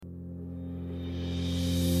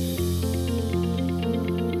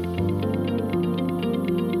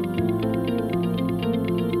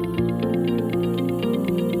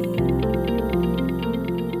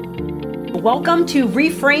Welcome to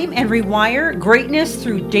Reframe and Rewire Greatness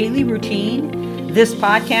Through Daily Routine. This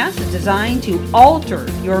podcast is designed to alter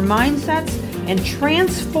your mindsets and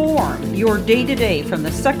transform your day-to-day from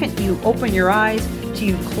the second you open your eyes to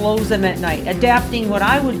you close them at night, adapting what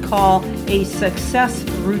I would call a success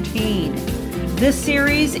routine. This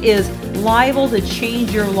series is liable to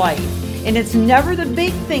change your life, and it's never the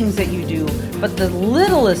big things that you do, but the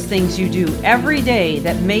littlest things you do every day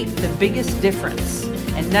that make the biggest difference.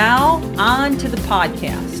 And now, on to the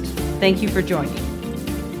podcast. Thank you for joining.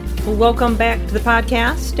 Well, welcome back to the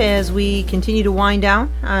podcast as we continue to wind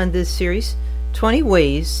down on this series, 20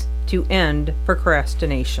 Ways to End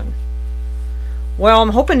Procrastination. Well, I'm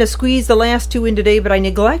hoping to squeeze the last two in today, but I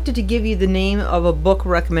neglected to give you the name of a book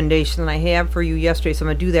recommendation that I have for you yesterday, so I'm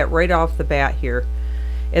going to do that right off the bat here.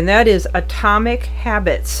 And that is Atomic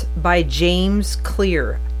Habits by James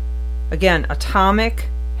Clear. Again, Atomic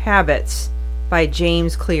Habits by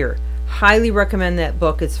James Clear. Highly recommend that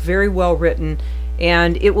book. It's very well written,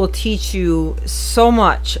 and it will teach you so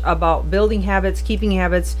much about building habits, keeping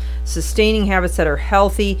habits, sustaining habits that are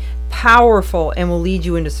healthy, powerful, and will lead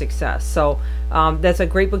you into success. So that's a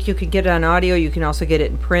great book. You can get it on audio. You can also get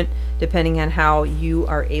it in print, depending on how you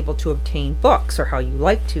are able to obtain books or how you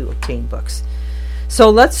like to obtain books. So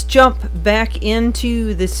let's jump back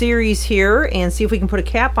into the series here and see if we can put a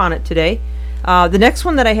cap on it today. The next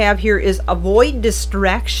one that I have here is avoid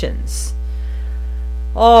distractions.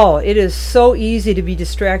 Oh, it is so easy to be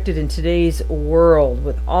distracted in today's world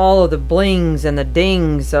with all of the blings and the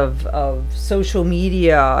dings of social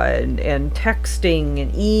media and texting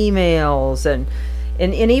and emails and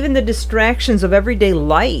even the distractions of everyday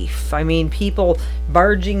life. I mean, people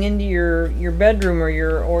barging into your bedroom or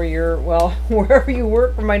your well, wherever you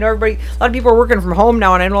work. I know a lot of people are working from home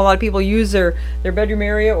now, and I know a lot of people use their bedroom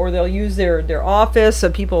area, or they'll use their office. So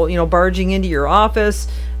people, barging into your office.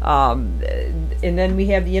 And then we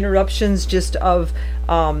have the interruptions just of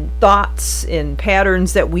thoughts and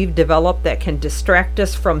patterns that we've developed that can distract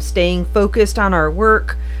us from staying focused on our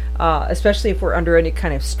work. Especially if we're under any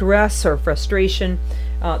kind of stress or frustration.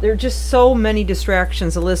 There are just so many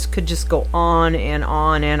distractions. The list could just go on and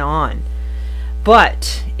on and on.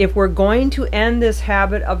 But if we're going to end this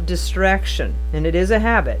habit of distraction, and it is a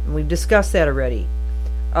habit, and we've discussed that already,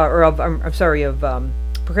 of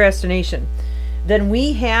procrastination, then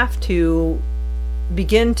we have to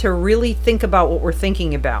begin to really think about what we're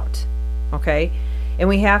thinking about, okay? And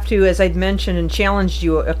we have to, as I'd mentioned and challenged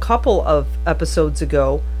you a couple of episodes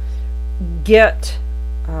ago, get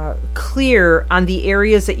clear on the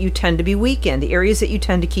areas that you tend to be weak in, the areas that you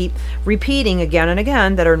tend to keep repeating again and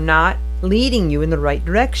again that are not leading you in the right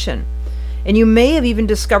direction. And you may have even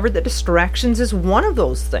discovered that distractions is one of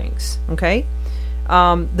those things, okay?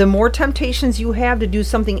 The more temptations you have to do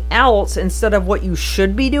something else instead of what you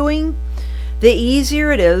should be doing, the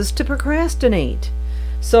easier it is to procrastinate.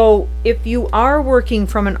 So if you are working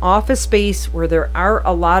from an office space where there are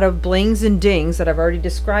a lot of blings and dings that I've already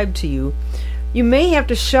described to you, you may have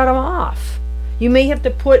to shut them off. You may have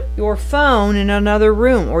to put your phone in another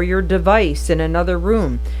room or your device in another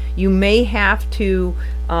room. You may have to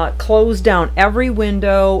close down every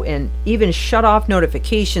window and even shut off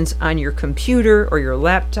notifications on your computer or your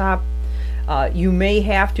laptop. You may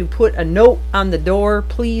have to put a note on the door,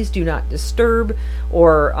 please do not disturb,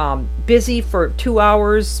 or busy for 2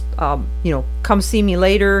 hours, come see me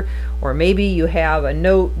later. Or maybe you have a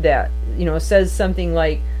note that, says something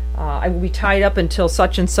like, I will be tied up until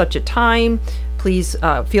such and such a time. Please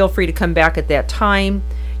feel free to come back at that time.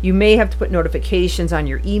 You may have to put notifications on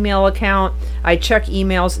your email account. I check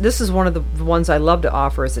emails. This is one of the ones I love to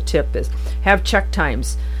offer as a tip, is have check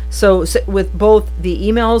times. So with both the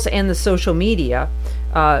emails and the social media,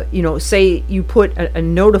 say you put a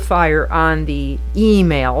notifier on the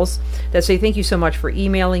emails that say, thank you so much for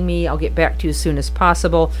emailing me. I'll get back to you as soon as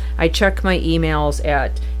possible. I check my emails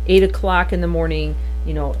at 8 o'clock in the morning,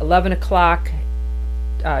 11 o'clock,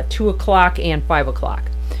 2 o'clock, and 5 o'clock.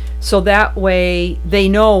 So that way they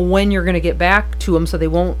know when you're going to get back to them, so they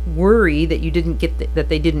won't worry that you didn't get that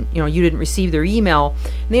they didn't, you didn't receive their email.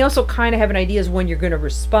 And they also kind of have an idea as when you're going to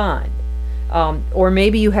respond. Or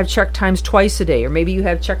maybe you have check times twice a day, or maybe you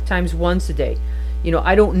have check times once a day.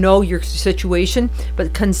 I don't know your situation,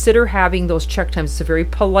 but consider having those check times. It's a very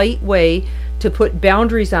polite way to put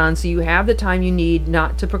boundaries on, so you have the time you need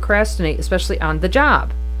not to procrastinate, especially on the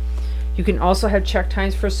job. You can also have check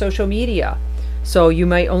times for social media. So you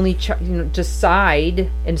might only decide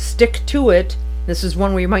and stick to it. This is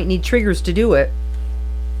one where you might need triggers to do it.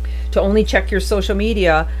 To only check your social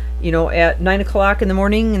media, at 9 o'clock in the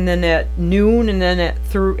morning, and then at noon, and then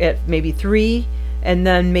at maybe 3, and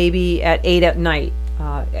then maybe at 8 at night.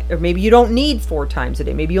 Or maybe you don't need 4 times a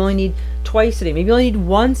day. Maybe you only need twice a day. Maybe you only need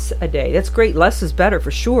once a day. That's great. Less is better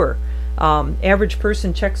for sure. Average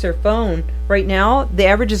person checks their phone right now. The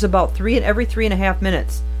average is about every 3.5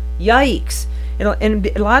 minutes. Yikes! And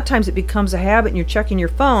a lot of times it becomes a habit, and you're checking your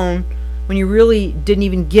phone when you really didn't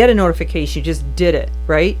even get a notification. You just did it,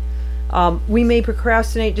 right? We may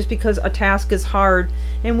procrastinate just because a task is hard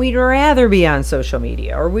and we'd rather be on social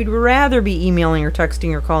media, or we'd rather be emailing or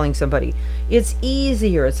texting or calling somebody. It's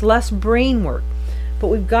easier, it's less brain work. But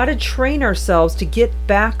we've got to train ourselves to get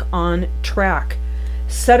back on track.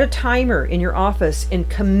 Set a timer in your office and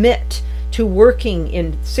commit to working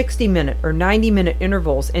in 60-minute or 90-minute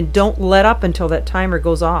intervals, and don't let up until that timer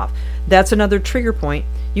goes off. That's another trigger point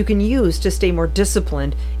you can use to stay more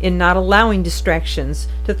disciplined in not allowing distractions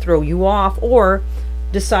to throw you off, or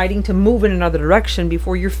deciding to move in another direction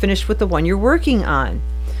before you're finished with the one you're working on.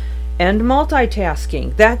 And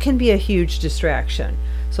multitasking, that can be a huge distraction.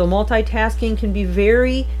 So multitasking can be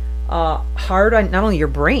very hard on not only your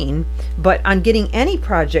brain, but on getting any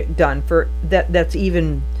project done for that's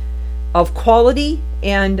even of quality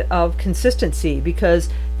and of consistency, because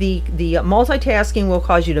the multitasking will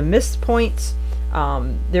cause you to miss points.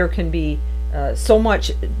 There can be so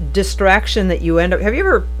much distraction that you end up. Let me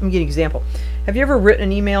give you an example. Have you ever written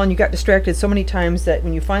an email and you got distracted so many times that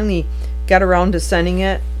when you finally got around to sending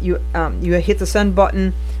it, you hit the send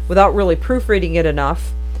button without really proofreading it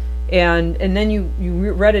enough, and then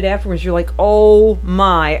you read it afterwards, you're like, oh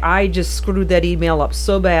my, I just screwed that email up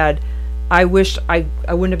so bad. I wish I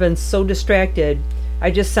wouldn't have been so distracted.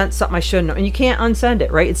 I just sent something I shouldn't have. And you can't unsend it,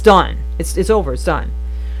 right? It's done. It's over. It's done.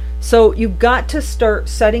 So you've got to start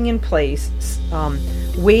setting in place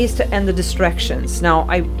ways to end the distractions. Now,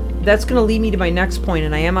 that's going to lead me to my next point,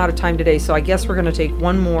 and I am out of time today, so I guess we're going to take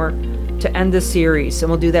one more to end this series, and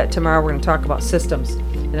we'll do that tomorrow. We're going to talk about systems,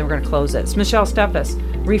 and then we're going to close it. It's Michelle Steffes.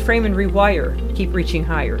 Reframe and rewire. Keep reaching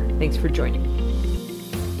higher. Thanks for joining.